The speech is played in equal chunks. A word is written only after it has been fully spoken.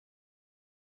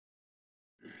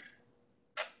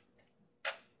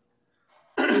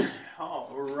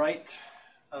All right,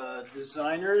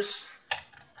 designers,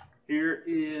 here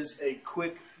is a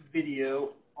quick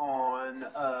video on,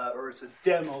 or it's a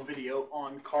demo video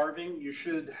on carving. You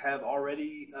should have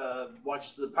already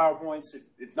watched the PowerPoints.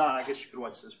 If not, I guess you could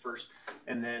watch this first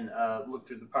and then look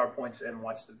through the PowerPoints and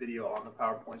watch the video on the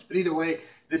PowerPoints. But either way,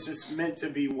 this is meant to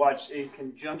be watched in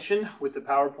conjunction with the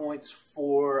PowerPoints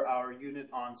for our unit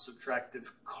on subtractive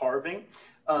carving.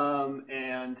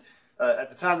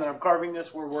 At the time that I'm carving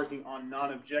this, we're working on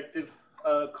non-objective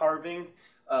carving,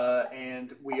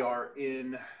 and we are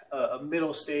in a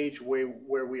middle stage where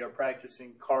we are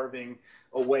practicing carving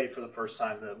away for the first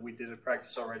time. We did a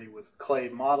practice already with clay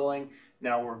modeling.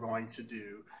 Now we're going to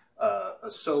do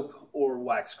a soap or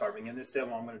wax carving. In this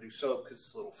demo, I'm going to do soap because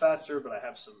it's a little faster, but I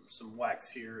have some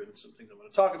wax here and some things I'm going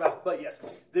to talk about. But yes,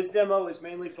 this demo is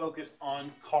mainly focused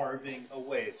on carving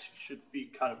away. It should be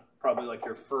kind of probably like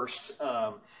your first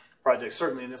project,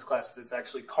 certainly in this class, that's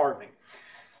actually carving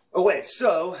away.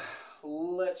 So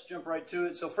let's jump right to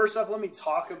it. So first off, let me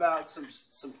talk about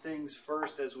some things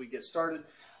first as we get started.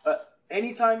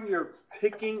 Anytime you're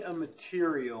picking a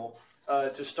material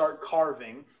to start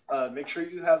carving, make sure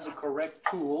you have the correct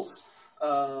tools.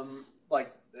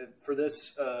 Like for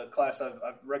this class,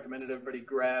 I've recommended everybody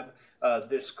grab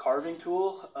this carving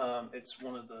tool. It's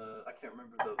one of the, I can't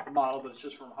remember the model, but it's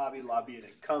just from Hobby Lobby, and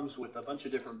it comes with a bunch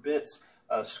of different bits,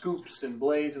 scoops and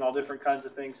blades and all different kinds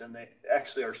of things, and they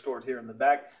actually are stored here in the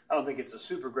back. I don't think it's a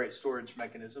super great storage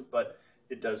mechanism, but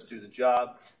it does do the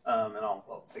job. And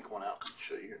I'll take one out and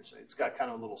show you here. So it's got kind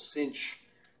of a little cinch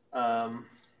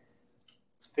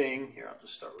thing. Here, I'll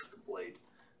just start with the blade.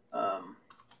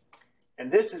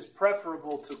 And this is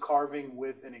preferable to carving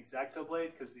with an X-Acto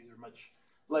blade because these are much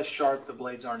less sharp. The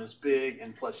blades aren't as big,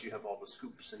 and plus you have all the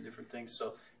scoops and different things.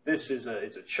 So this is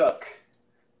it's a chuck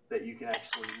that you can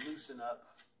actually loosen up.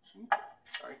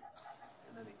 Sorry,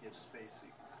 and then it gives space so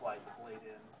you can slide the blade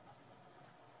in,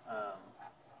 and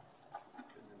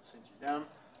then cinch it down.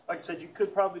 Like I said, you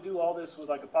could probably do all this with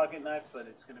like a pocket knife, but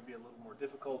it's going to be a little more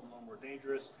difficult and a little more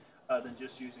dangerous than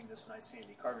just using this nice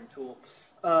handy carving tool.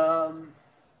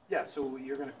 Yeah, so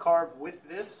you're going to carve with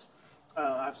this.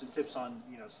 I have some tips on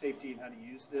safety and how to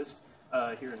use this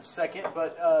here in a second.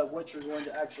 But what you're going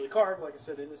to actually carve, like I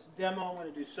said in this demo, I'm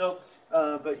going to do soap.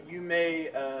 But you may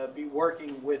be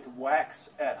working with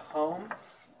wax at home.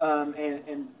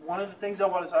 And one of the things I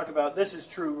want to talk about, this is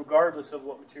true regardless of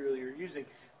what material you're using,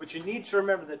 but you need to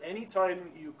remember that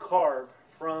anytime you carve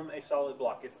from a solid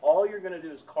block, if all you're going to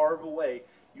do is carve away,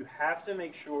 you have to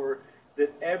make sure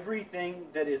that everything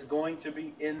that is going to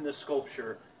be in the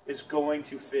sculpture is going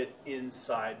to fit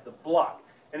inside the block.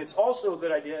 And it's also a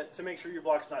good idea to make sure your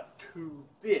block's not too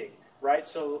big, right?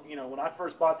 So, when I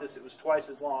first bought this, it was twice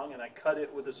as long, and I cut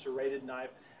it with a serrated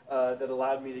knife that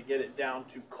allowed me to get it down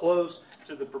to close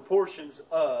to the proportions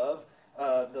of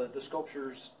the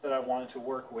sculptures that I wanted to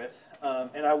work with.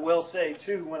 And I will say,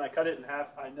 too, when I cut it in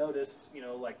half, I noticed,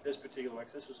 like this particular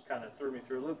wax, this was kind of threw me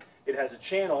through a loop. It has a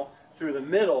channel through the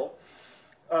middle,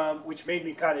 which made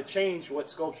me kind of change what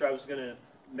sculpture I was going to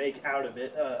make out of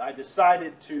it. I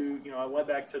decided to, I went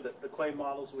back to the clay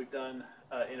models we've done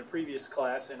in a previous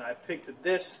class, and I picked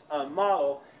this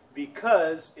model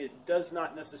because it does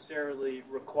not necessarily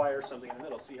require something in the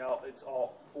middle. See how it's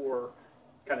all four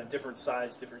kind of different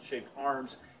size, different shaped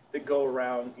arms that go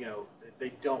around.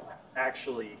 They don't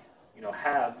actually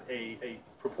have a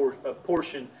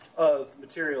portion of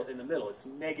material in the middle. It's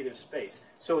negative space.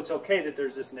 So it's okay that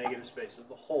there's this negative space of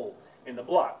the hole in the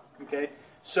block. Okay,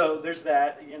 so there's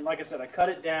that. And like I said, I cut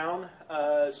it down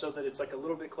so that it's like a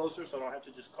little bit closer, so I don't have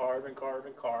to just carve and carve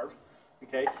and carve.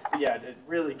 Okay, but yeah, the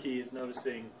really key is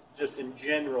noticing just in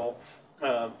general,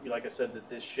 like I said, that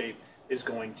this shape is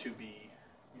going to be,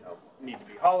 need to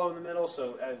be hollow in the middle.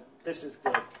 So this is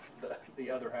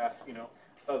the other half,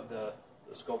 of the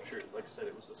sculpture. Like I said,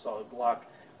 it was a solid block.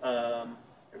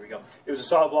 There we go. It was a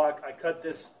solid block. I cut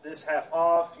this half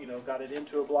off, got it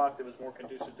into a block that was more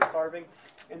conducive to carving.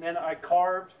 And then I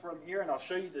carved from here, and I'll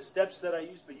show you the steps that I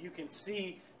used, but you can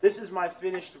see this is my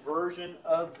finished version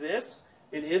of this.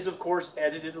 It is, of course,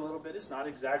 edited a little bit. It's not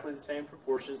exactly the same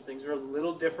proportions. Things are a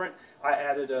little different. I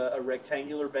added a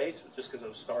rectangular base just because I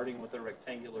was starting with a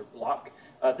rectangular block.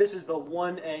 This is the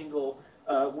one angle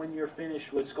when you're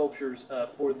finished with sculptures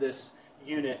for this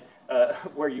unit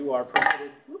where you are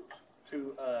permitted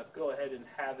to go ahead and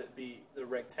have it be the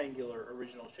rectangular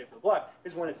original shape of the block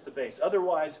is when it's the base.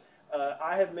 Otherwise,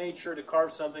 I have made sure to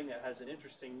carve something that has an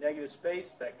interesting negative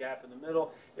space, that gap in the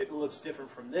middle. It looks different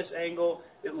from this angle.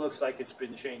 It looks like it's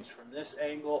been changed from this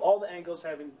angle. All the angles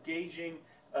have engaging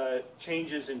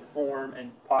changes in form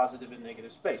and positive and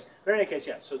negative space. But in any case,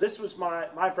 yeah, so this was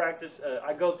my practice.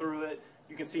 I go through it,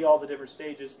 You can see all the different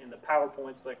stages in the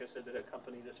PowerPoints, like I said, that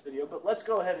accompany this video. But let's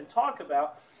go ahead and talk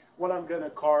about what I'm going to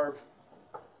carve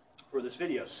for this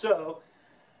video. So,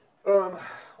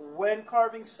 when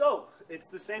carving soap, it's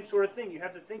the same sort of thing. You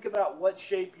have to think about what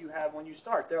shape you have when you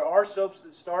start. There are soaps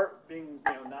that start being,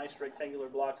 nice rectangular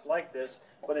blocks like this,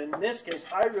 but in this case,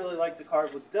 I really like to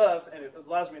carve with Dove, and it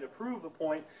allows me to prove a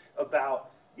point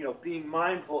about, being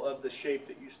mindful of the shape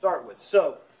that you start with.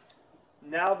 So,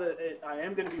 now that I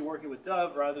am going to be working with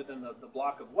Dove rather than the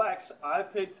block of wax, I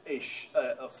picked a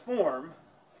form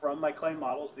from my clay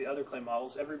models, the other clay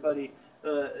models. Everybody,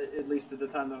 at least at the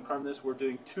time that I'm carving this, we're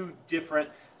doing 2 different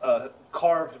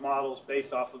carved models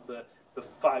based off of the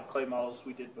 5 clay models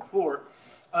we did before.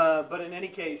 But in any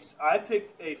case, I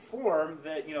picked a form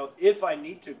that, if I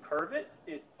need to curve it,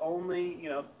 it only,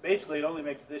 basically it only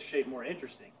makes this shape more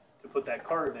interesting to put that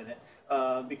curve in it,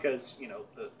 because,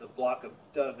 the block of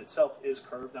Dove itself is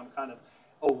curved. I'm kind of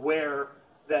aware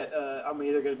that I'm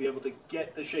either going to be able to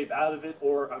get the shape out of it,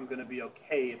 or I'm going to be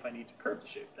okay if I need to curve the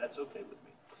shape. That's okay with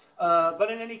me.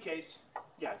 But in any case,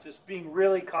 yeah, just being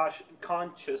really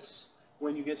conscious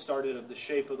when you get started of the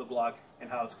shape of the block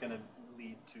and how it's going to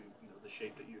lead to the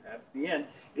shape that you have at the end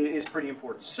is pretty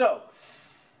important. So,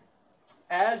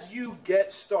 as you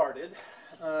get started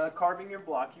carving your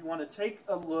block, you want to take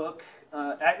a look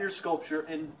at your sculpture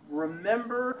and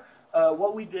remember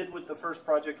what we did with the first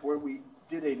project where we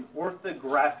did an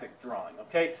orthographic drawing,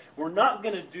 okay? We're not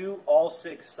going to do all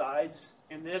 6 sides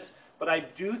in this, but I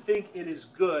do think it is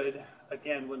good,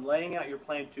 again, when laying out your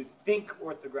plan, to think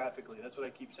orthographically. That's what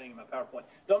I keep saying in my PowerPoint.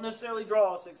 Don't necessarily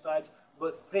draw all 6 sides,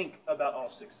 but think about all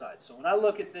 6 sides. So when I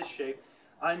look at this shape,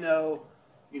 I know,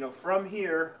 from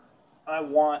here, I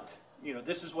want,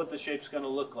 this is what the shape's going to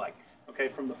look like, okay,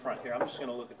 from the front here. I'm just going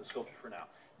to look at the sculpture for now.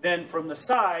 Then from the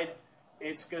side,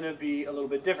 it's going to be a little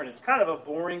bit different. It's kind of a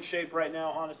boring shape right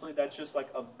now, honestly. That's just like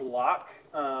a block,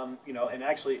 and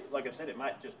actually, like I said, it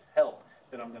might just help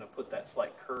that I'm going to put that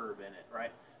slight curve in it,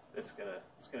 right? It's going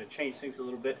to change things a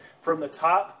little bit. From the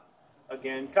top,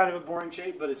 again, kind of a boring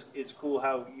shape, but it's cool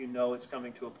how it's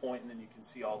coming to a point, and then you can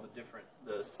see all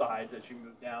the sides as you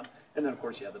move down. And then, of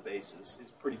course, yeah, the base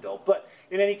is pretty dull. But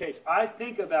in any case, I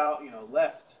think about,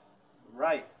 left,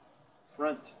 right,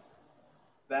 front,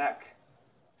 back,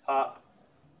 top,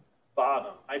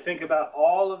 bottom. I think about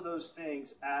all of those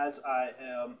things as I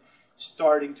am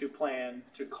starting to plan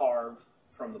to carve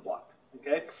from the block,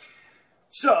 okay?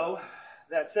 So,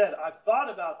 that said, I've thought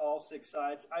about all 6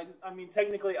 sides. I mean,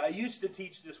 technically, I used to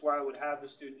teach this where I would have the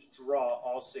students draw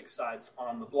all 6 sides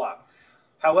on the block.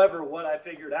 However, what I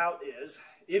figured out is,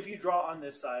 if you draw on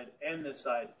this side, and this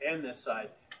side, and this side,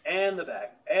 and the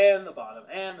back, and the bottom,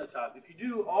 and the top, if you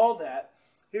do all that,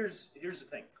 here's the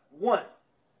thing. 1,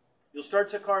 you'll start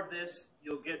to carve this,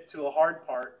 you'll get to a hard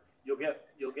part, you'll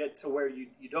get to where you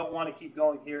don't want to keep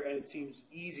going here, and it seems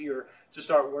easier to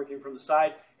start working from the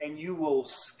side, and you will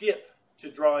skip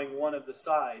to drawing one of the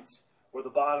sides, or the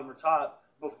bottom or top,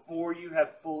 before you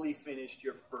have fully finished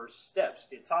your first steps.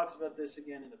 It talks about this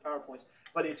again in the PowerPoints,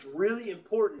 but it's really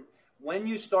important when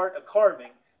you start a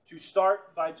carving to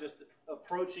start by just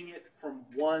approaching it from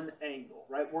one angle,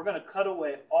 right? We're going to cut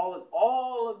away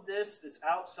all of this that's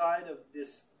outside of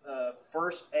this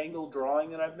first angle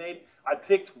drawing that I've made. I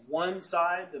picked one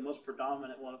side, the most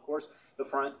predominant one, of course, the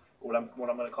front, what I'm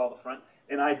going to call the front,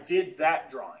 and I did that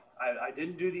drawing. I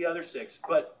didn't do the other 6,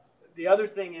 but the other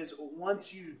thing is,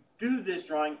 once you do this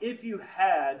drawing, if you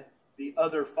had the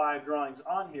other 5 drawings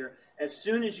on here, as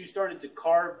soon as you started to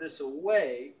carve this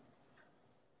away,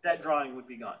 that drawing would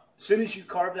be gone. As soon as you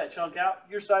carve that chunk out,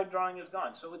 your side drawing is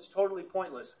gone. So it's totally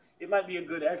pointless. It might be a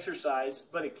good exercise,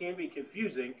 but it can be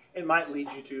confusing. It might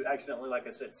lead you to accidentally, like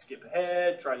I said, skip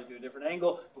ahead, try to do a different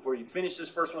angle before you finish this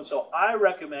first one. So I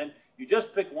recommend you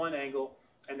just pick one angle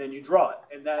and then you draw it.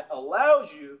 And that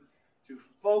allows you to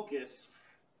focus.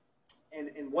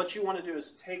 And what you want to do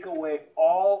is take away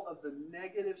all of the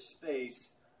negative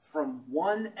space from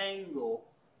one angle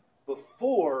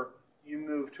before you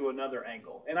move to another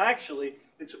angle. And actually,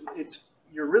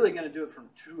 you're really going to do it from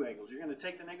 2 angles. You're going to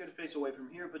take the negative space away from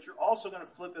here, but you're also going to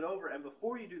flip it over. And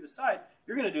before you do the side,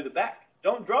 you're going to do the back.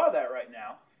 Don't draw that right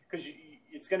now, because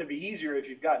it's going to be easier if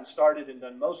you've gotten started and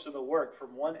done most of the work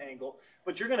from one angle.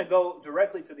 But you're going to go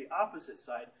directly to the opposite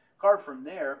side, carve from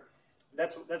there.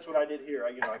 That's what I did here.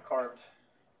 I carved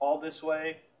all this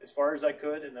way as far as I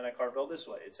could, and then I carved all this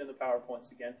way. It's in the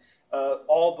PowerPoints again.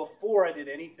 All before I did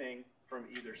anything from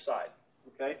either side.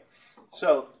 Okay?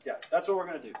 So, yeah, that's what we're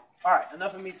going to do. All right,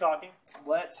 enough of me talking.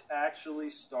 Let's actually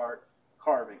start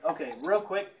carving. Okay, real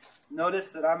quick, notice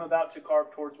that I'm about to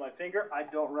carve towards my finger. I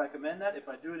don't recommend that. If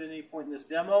I do it at any point in this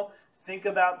demo, think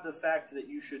about the fact that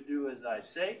you should do as I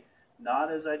say,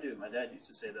 not as I do. My dad used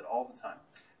to say that all the time.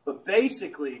 But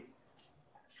basically,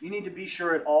 you need to be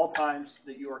sure at all times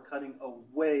that you are cutting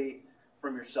away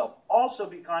from yourself. Also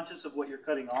be conscious of what you're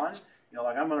cutting on. You know,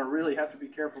 like I'm going to really have to be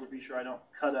careful to be sure I don't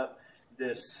cut up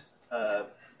this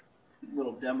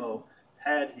little demo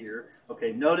pad here.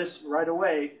 Okay, notice right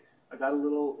away I got a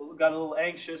little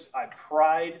anxious. I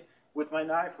pried with my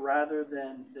knife rather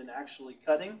than actually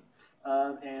cutting,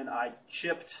 and I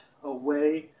chipped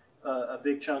away a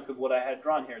big chunk of what I had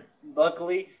drawn here.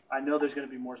 Luckily, I know there's going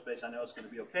to be more space. I know it's going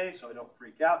to be okay, so I don't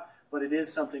freak out, but it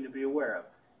is something to be aware of.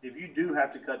 If you do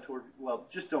have to cut toward, well,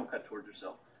 just don't cut towards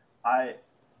yourself. I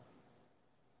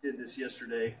did this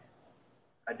yesterday.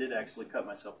 I did actually cut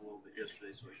myself a little bit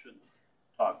yesterday, so I shouldn't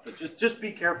talk, but just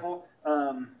be careful.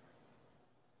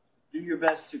 Do your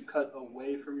best to cut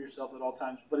away from yourself at all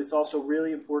times, but it's also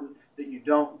really important that you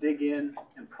don't dig in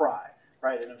and pry,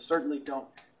 right? And certainly don't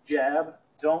jab.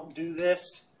 Don't do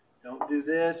this. Don't do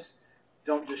this.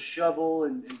 Don't just shovel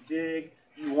and dig.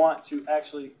 You want to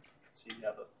actually, see,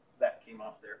 yeah, that came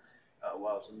off there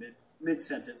while I was in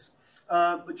mid-sentence.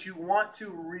 But you want to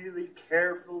really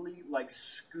carefully like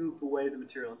scoop away the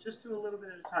material. Just do a little bit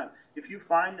at a time. If you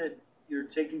find that you're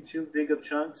taking too big of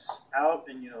chunks out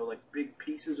and, you know, like big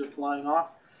pieces are flying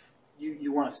off,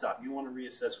 you want to stop. You want to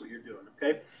reassess what you're doing,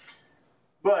 okay?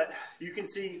 But you can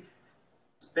see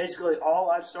basically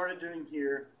all I've started doing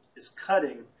here is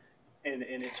cutting, and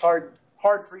it's hard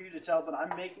for you to tell, but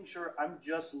I'm making sure I'm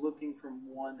just looking from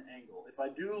one angle. If I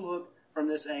do look from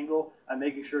this angle, I'm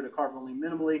making sure to carve only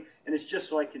minimally, and it's just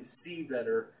so I can see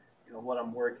better, you know, what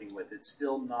I'm working with. It's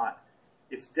still not,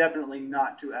 it's definitely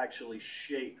not to actually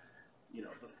shape, you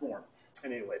know, the form.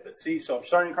 Anyway, but see, so I'm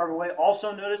starting to carve away.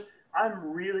 Also notice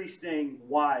I'm really staying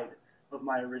wide of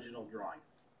my original drawing.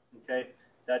 Okay,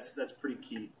 that's pretty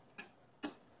key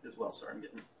as well. Sorry, I'm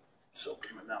getting soap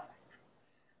in my mouth.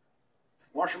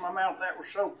 Washing my mouth that with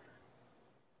soap.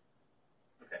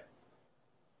 Okay.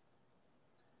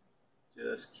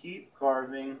 Just keep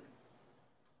carving.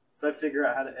 If I figure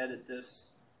out how to edit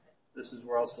this, this is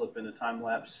where I'll slip in a time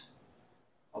lapse.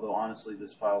 Although honestly,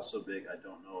 this file's so big, I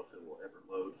don't know if it will ever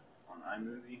load on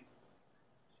iMovie.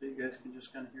 So you guys can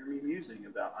just kind of hear me musing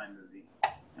about iMovie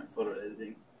and photo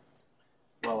editing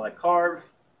while I carve.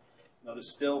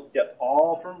 Notice still, yep,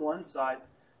 all from one side,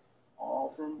 all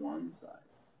from one side,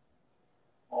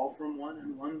 all from one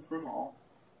and one from all.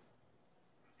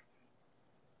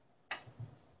 I'm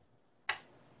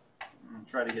going to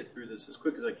try to get through this as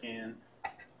quick as I can,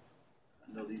 because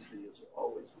I know these videos are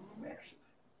always massive.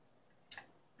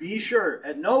 Be sure,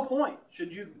 at no point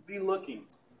should you be looking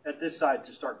at this side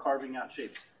to start carving out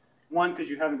shapes. One, because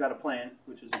you haven't got a plan,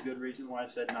 which is a good reason why I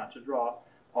said not to draw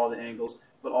all the angles,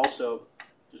 but also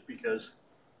just because,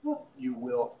 well, you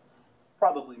will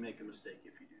probably make a mistake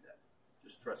if you do that.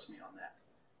 Just trust me on that.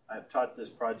 I've taught this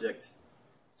project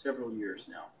several years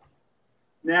now.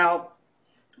 Now,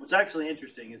 what's actually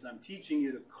interesting is I'm teaching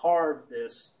you to carve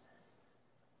this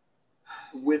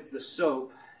with the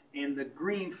soap, and the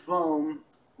green foam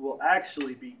will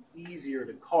actually be easier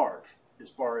to carve as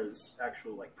far as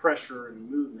actual like pressure and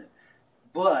movement.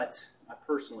 But I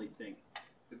personally think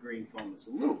the green foam is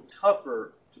a little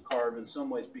tougher to carve in some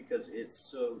ways because it's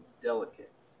so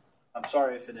delicate. I'm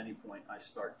sorry if at any point I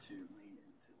start to lean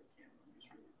into the camera. I'm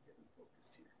just really getting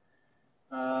focused here.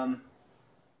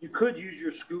 You could use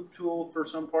your scoop tool for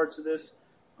some parts of this.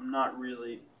 I'm not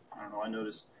really, I don't know, I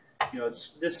noticed, you know, it's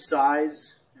this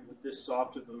size and with this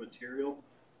soft of a material,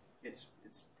 it's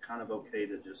kind of okay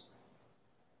to just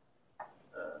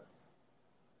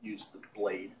use the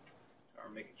blade. So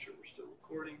I'm making sure we're still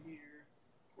recording here.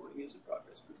 Recording is in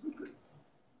progress. Good.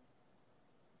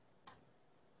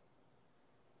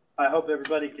 I hope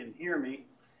everybody can hear me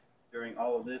during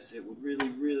all of this. It would really,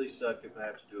 really suck if I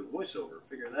have to do a voiceover.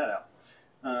 Figure that out.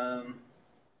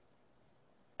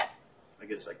 I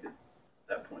guess I could, at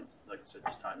that point, like I said,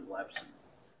 just time lapse and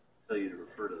tell you to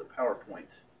refer to the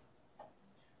PowerPoint.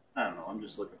 I don't know. I'm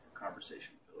just looking for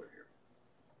conversation filler here.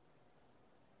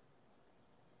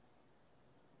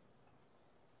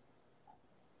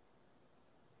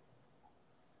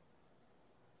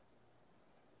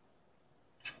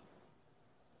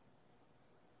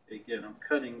 Again, I'm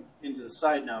cutting into the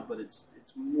side now, but it's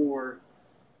more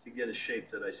to get a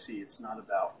shape that I see. It's not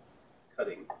about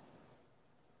cutting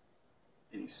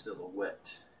any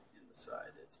silhouette in the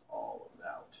side. It's all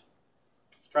about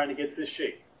just trying to get this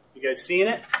shape. You guys seeing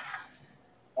it?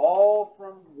 All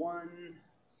from one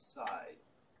side.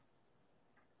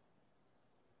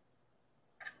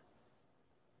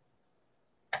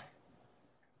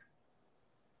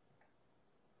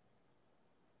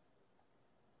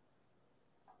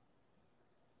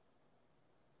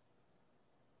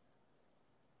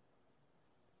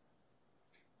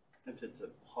 tempted to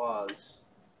pause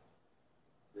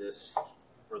this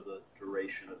for the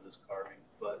duration of this carving,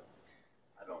 but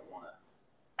I don't want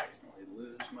to accidentally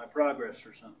lose my progress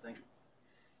or something.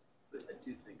 But I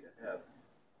do think I have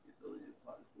the ability to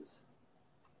pause this.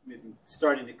 Maybe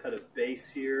starting to cut a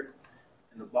base here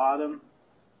in the bottom.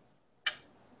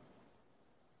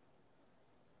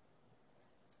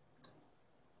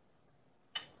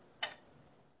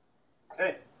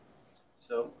 Okay,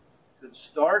 so good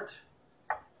start.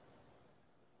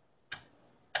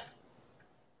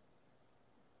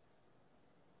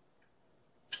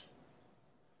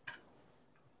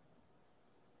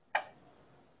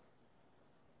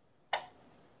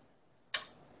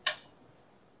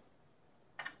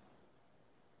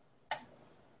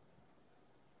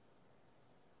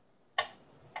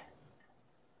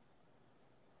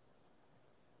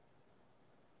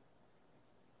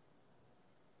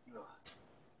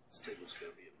 This table's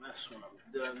going to be a mess when I'm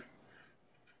done.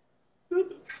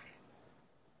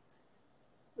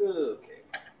 Okay.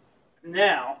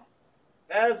 Now,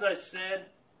 as I said,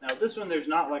 now this one there's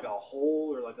not like a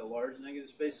hole or like a large negative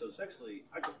space, so it's actually,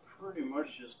 I could pretty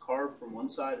much just carve from one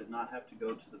side and not have to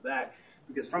go to the back,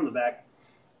 because from the back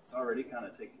it's already kind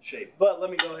of taking shape. But let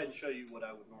me go ahead and show you what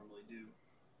I would normally do,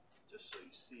 just so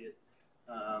you see it.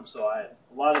 So a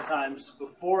lot of times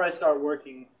before I start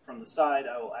working from the side,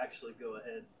 I will actually go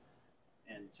ahead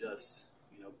and just,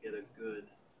 you know, get a good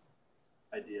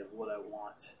idea of what I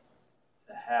want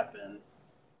to happen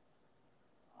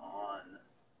on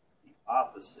the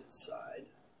opposite side.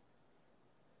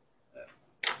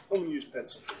 I'm going to use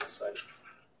pencil for this side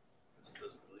because it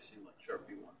doesn't really seem like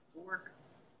Sharpie wants to work.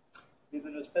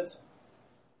 Neither does pencil.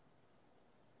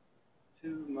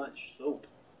 Too much soap.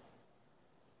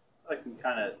 I can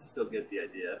kind of still get the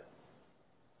idea.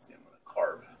 Let's see, I'm going to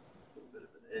carve a little bit of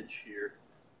an edge here.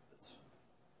 That's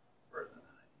further than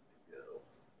I need to go.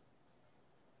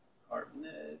 Carve an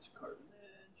edge, carve an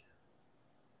edge.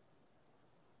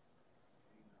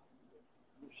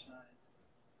 Other side.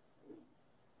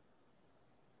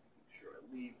 Making sure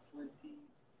I leave plenty.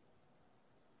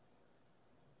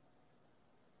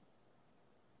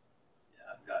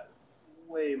 Yeah, I've got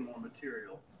way more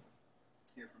material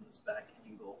here from this back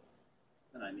angle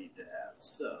than I need to have.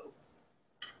 So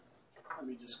let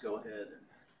me just go ahead and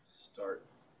start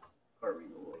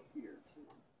carving away here too.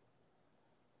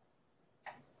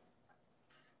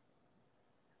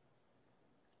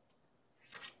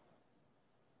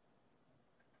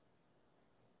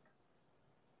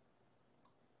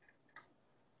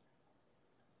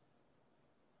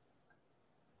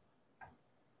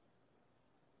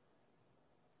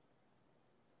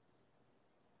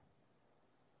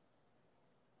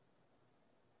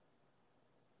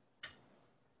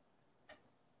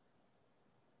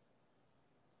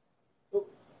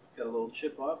 Got a little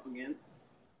chip off again.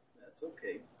 That's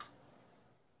okay.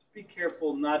 Just be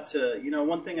careful not to, you know,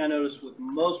 one thing I noticed with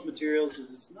most materials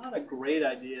is it's not a great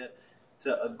idea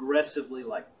to aggressively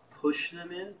like push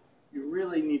them in. You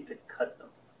really need to cut them.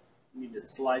 You need to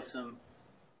slice them.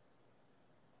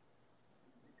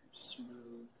 Make them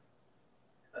smooth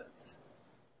cuts.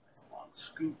 Nice long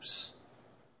scoops.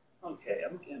 Okay,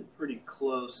 I'm getting pretty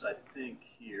close, I think,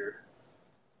 here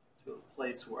to a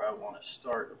place where I want to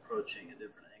start approaching a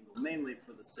different angle, mainly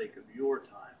for the sake of your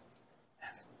time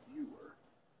as the viewer.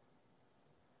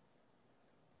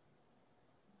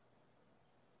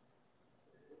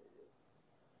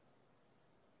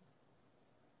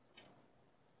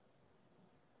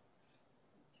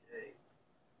 Okay.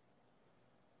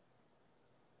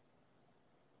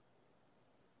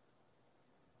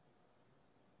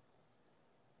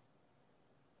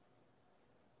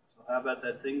 So how about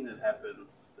that thing that happened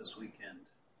this weekend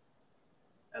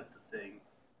at the thing?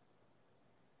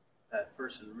 That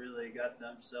person really got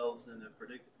themselves in a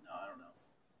predicament. No, I don't know.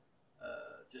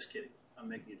 Just kidding. I'm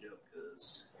making a joke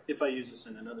because if I use this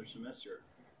in another semester,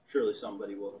 surely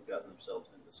somebody will have gotten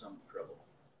themselves into some trouble.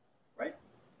 Right?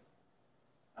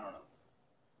 I don't know.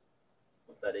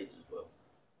 Hope that ages well.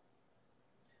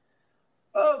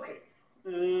 Okay.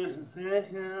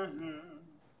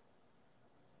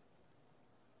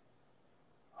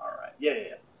 All right.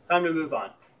 Yeah. Time to move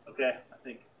on. Okay. I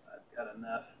think I've got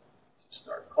enough to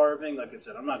start carving. Like I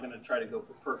said, I'm not going to try to go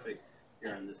for perfect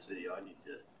here in this video. I need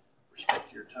to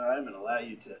respect your time and allow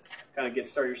you to kind of get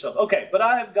started yourself. Okay, but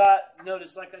I have got,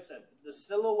 notice, like I said, the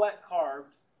silhouette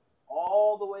carved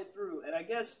all the way through. And I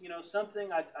guess, you know,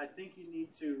 something I think you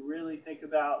need to really think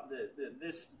about that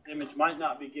this image might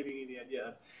not be giving you the idea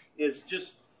of is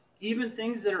just even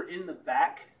things that are in the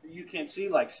back that you can't see,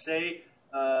 like say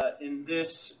in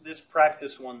this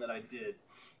practice one that I did,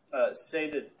 say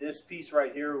that this piece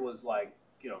right here was like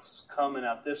coming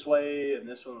out this way, and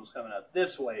this one was coming out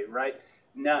this way, right?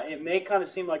 Now, it may kind of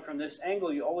seem like from this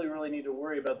angle, you only really need to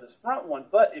worry about this front one,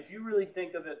 but if you really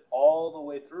think of it all the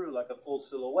way through like a full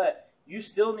silhouette, you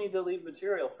still need to leave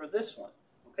material for this one,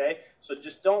 okay? So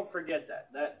just don't forget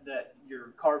that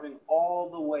you're carving all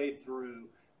the way through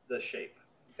the shape,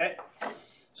 okay?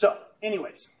 So,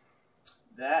 anyways,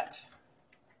 that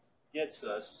gets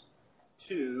us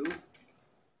to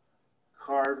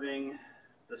carving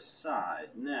the side.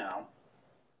 Now,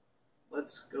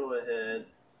 let's go ahead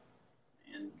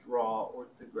and draw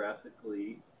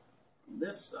orthographically from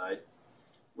this side.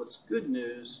 What's good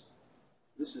news,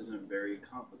 this isn't very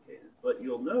complicated, but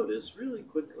you'll notice really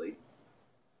quickly,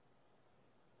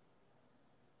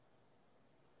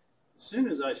 as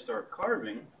soon as I start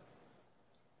carving,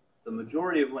 the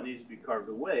majority of what needs to be carved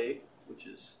away, which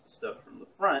is stuff from the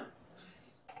front,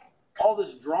 all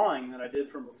this drawing that I did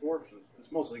from before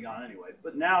is mostly gone anyway,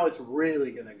 but now it's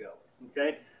really going to go,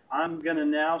 okay? I'm going to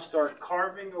now start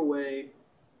carving away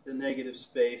the negative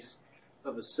space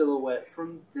of a silhouette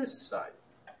from this side,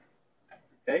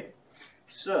 okay?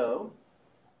 So,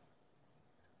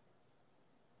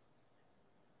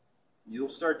 you'll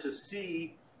start to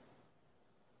see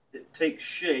it take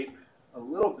shape a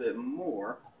little bit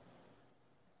more,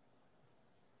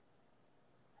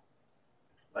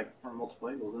 like from multiple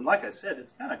angles. And like I said, it's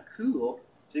kind of cool.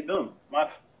 See, boom,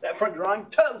 that front drawing,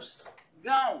 toast,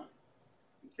 gone.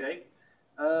 Okay,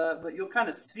 but you'll kind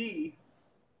of see,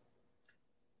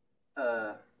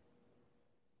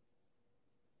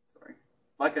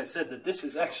 like I said, that this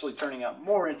is actually turning out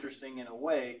more interesting in a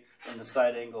way than the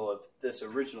side angle of this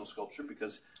original sculpture,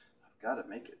 because I've got to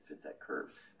make it fit that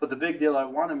curve. But the big deal I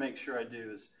want to make sure I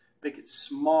do is make it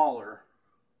smaller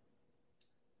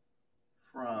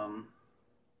from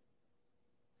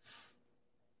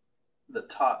the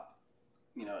top.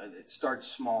 You know, it starts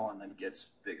small and then gets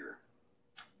bigger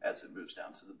as it moves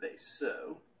down to the base.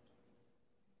 So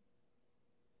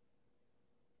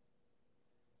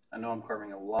I know I'm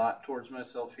carving a lot towards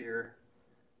myself here,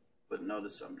 but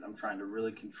notice I'm trying to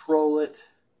really control it,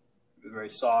 be very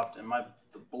soft, and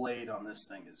the blade on this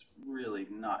thing is really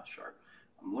not sharp.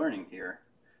 I'm learning here.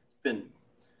 It's been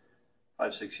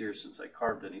 5-6 years since I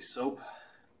carved any soap,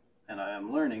 and I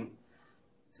am learning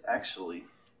it's actually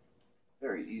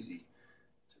very easy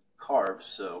to carve,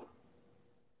 so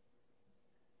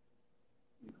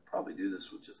you could probably do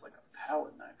this with just like a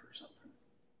palette knife or something.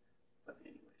 But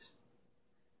anyways,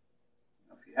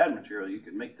 if you had material, you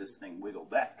could make this thing wiggle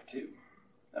back too.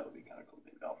 That would be kind of cool.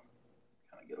 Maybe I'll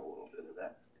kind of get a little bit of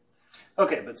that.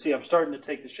 Okay, but see, I'm starting to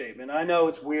take the shape, and I know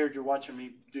it's weird. You're watching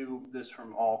me do this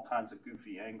from all kinds of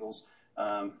goofy angles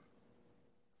because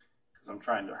I'm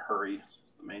trying to hurry. That's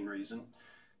the main reason.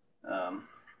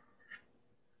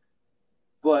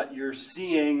 But you're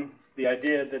seeing the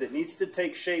idea that it needs to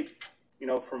take shape, you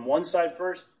know, from one side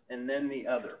first and then the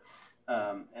other.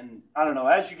 And I don't know,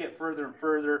 as you get further and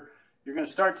further, you're going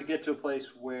to start to get to a place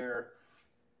where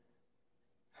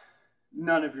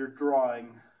none of your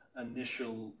drawing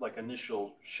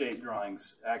initial shape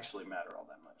drawings actually matter all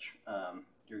that much.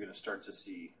 You're going to start to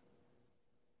see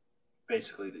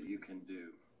basically that you can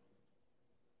do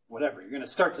whatever. You're going to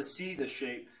start to see the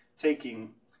shape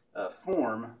taking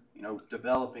form, you know,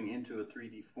 developing into a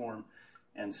 3D form,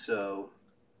 and so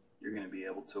you're going to be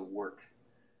able to work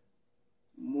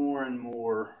more and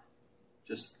more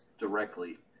just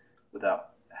directly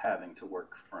without having to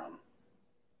work from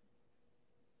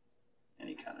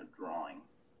any kind of drawing.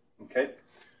 Okay,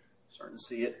 starting to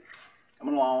see it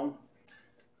coming along,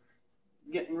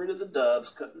 getting rid of the doves,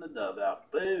 cutting the dove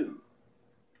out. Boom.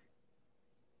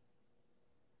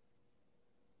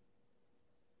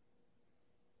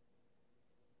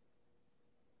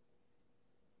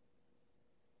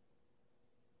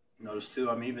 Notice too,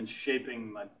 I'm even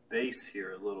shaping my base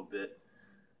here a little bit.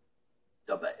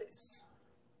 The base.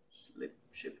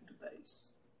 Shape the base.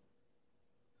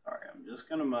 Sorry, I'm just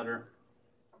going to mutter.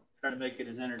 Try to make it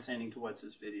as entertaining to watch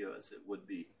this video as it would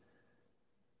be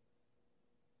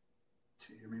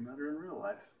to hear me mutter in real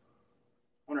life.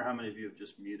 I wonder how many of you have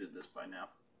just muted this by now.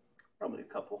 Probably a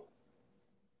couple,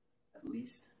 at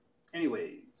least.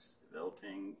 Anyways,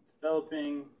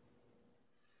 developing.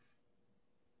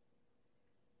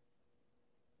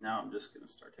 Now I'm just going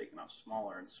to start taking off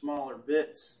smaller and smaller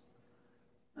bits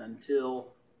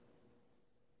until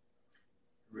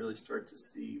I really start to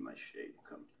see my shape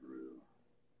come through.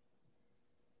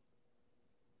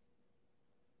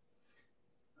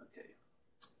 Okay.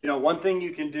 You know, one thing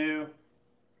you can do,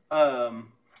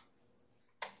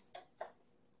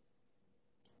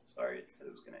 sorry, it said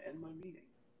it was going to end my meeting.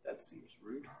 That seems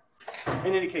rude.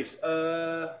 In any case,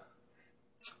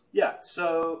 yeah,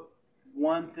 so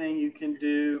one thing you can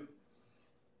do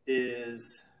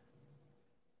is,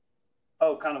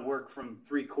 kind of work from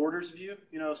 3/4 view.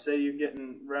 You know, say you're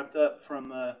getting wrapped up from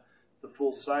the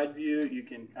full side view, you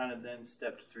can kind of then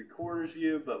step to 3/4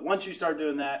 view. But once you start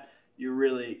doing that, you're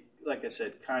really, like I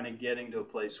said, kind of getting to a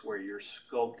place where you're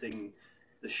sculpting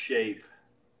the shape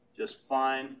just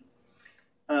fine.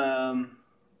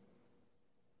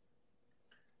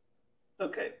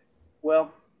 Okay,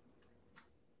 well,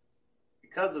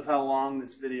 because of how long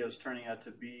this video is turning out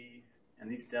to be, and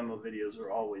these demo videos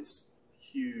are always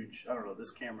huge. I don't know,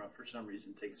 this camera for some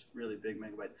reason takes really big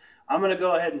megabytes. I'm going to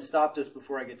go ahead and stop this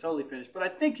before I get totally finished, but I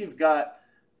think you've got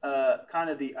kind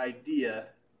of the idea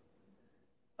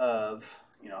of,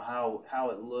 you know, how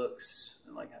it looks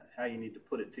and like how you need to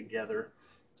put it together.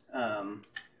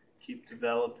 Keep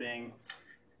developing.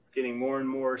 It's getting more and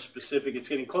more specific. It's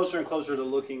getting closer and closer to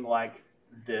looking like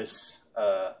this,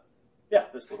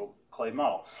 this little clay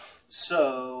model.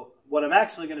 So what I'm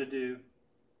actually going to do,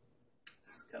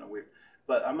 this is kind of weird,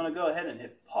 but I'm going to go ahead and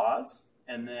hit pause,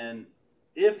 and then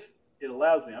if it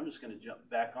allows me, I'm just going to jump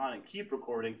back on and keep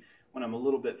recording when I'm a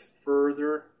little bit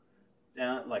further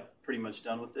down, like pretty much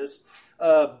done with this.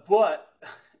 But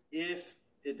if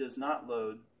it does not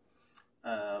load,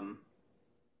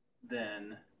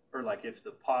 then, or like if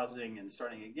the pausing and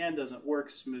starting again doesn't work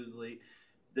smoothly,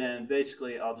 then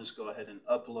basically I'll just go ahead and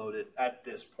upload it at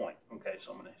this point. Okay,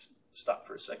 so I'm going to stop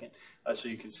for a second so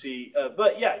you can see.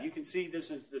 But yeah, you can see this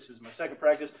is my second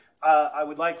practice. I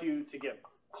would like you to get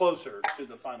closer to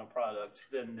the final product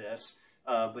than this,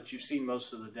 but you've seen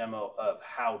most of the demo of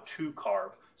how to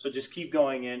carve. So just keep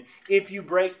going in. If you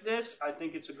break this, I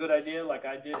think it's a good idea. Like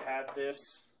I did have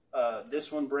this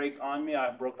one break on me.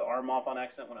 I broke the arm off on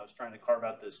accident when I was trying to carve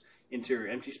out this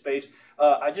interior empty space.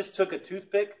 I just took a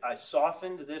toothpick. I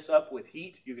softened this up with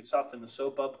heat. You could soften the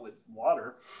soap up with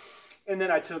water. And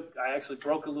then I actually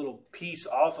broke a little piece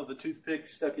off of the toothpick,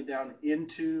 stuck it down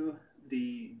into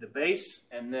the base,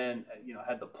 and then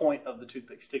had the point of the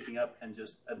toothpick sticking up, and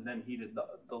then heated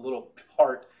the little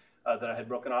part that I had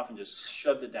broken off and just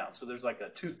shoved it down. So there's like a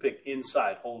toothpick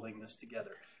inside holding this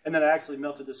together. And then I actually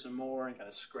melted this some more and kind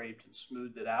of scraped and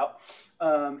smoothed it out.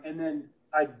 And then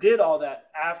I did all that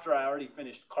after I already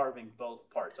finished carving both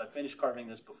parts. I finished carving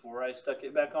this before I stuck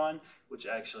it back on, which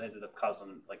actually ended up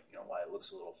causing, why it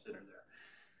looks a little thinner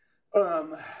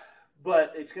there.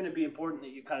 But it's going to be important that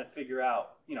you kind of figure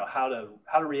out, how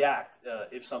to react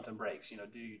if something breaks.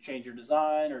 Do you change your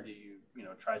design, or do you,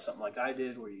 try something like I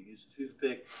did where you use a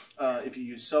toothpick? If you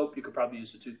use soap, you could probably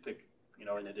use a toothpick,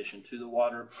 in addition to the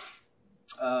water.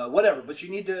 Whatever, but you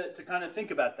need to kind of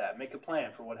think about that. Make a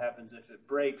plan for what happens if it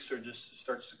breaks or just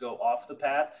starts to go off the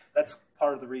path. That's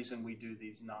part of the reason we do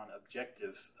these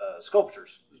non-objective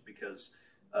sculptures, is because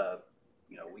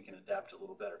we can adapt a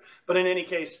little better. But in any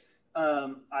case,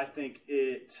 I think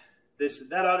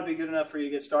that ought to be good enough for you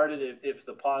to get started if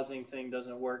the pausing thing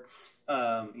doesn't work,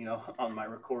 on my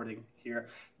recording here.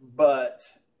 But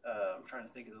I'm trying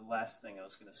to think of the last thing I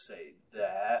was going to say.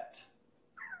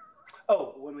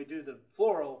 When we do the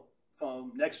floral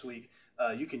foam next week,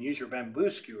 you can use your bamboo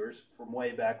skewers from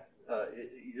way back.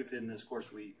 If in this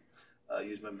course we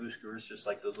use bamboo skewers, just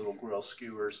like those little grill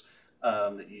skewers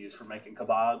that you use for making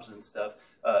kebabs and stuff.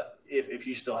 If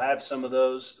you still have some of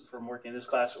those from working in this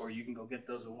class, or you can go get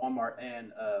those at Walmart.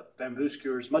 And bamboo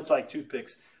skewers, much like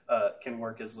toothpicks, can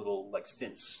work as little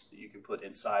stints that you can put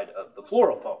inside of the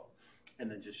floral foam,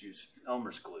 and then just use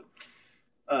Elmer's glue.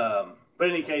 But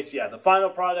in any case, yeah, the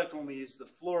final product when we use the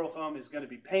floral foam is going to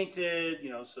be painted,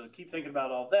 so keep thinking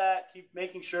about all that. Keep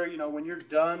making sure, when you're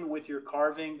done with your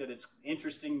carving, that it's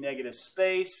interesting negative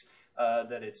space,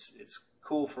 that it's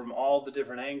cool from all the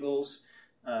different angles.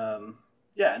 And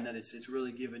that it's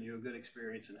really giving you a good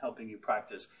experience and helping you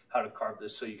practice how to carve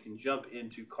this, so you can jump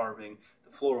into carving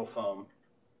the floral foam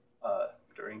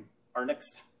during our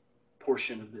next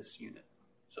portion of this unit.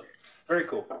 So very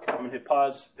cool. I'm going to hit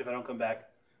pause if I don't come back.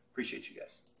 Appreciate you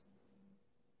guys.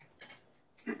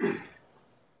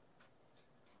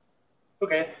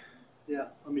 Okay, yeah,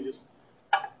 let me just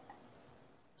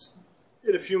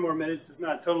get a few more minutes. It's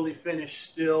not totally finished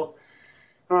still,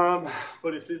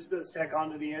 but if this does tack on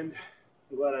to the end,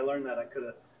 I'm glad I learned that. I could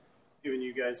have given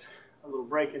you guys a little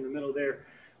break in the middle there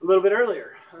a little bit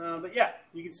earlier. But yeah,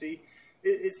 you can see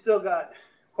it's still got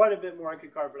quite a bit more I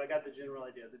could carve, but I got the general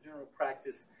idea, the general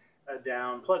practice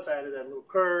down. Plus I added that little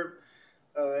curve.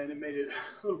 And it made it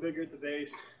a little bigger at the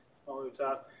base, all the way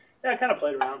top. Yeah, I kind of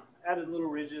played around, added little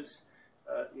ridges,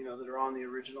 that are on the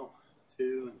original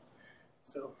too. And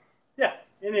so, yeah.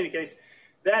 In any case,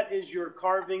 that is your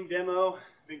carving demo,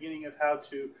 beginning of how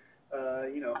to,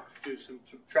 do some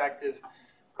subtractive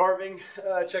carving,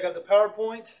 check out the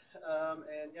PowerPoint,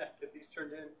 and yeah, get these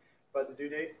turned in by the due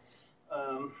date.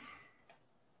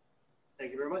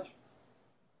 Thank you very much.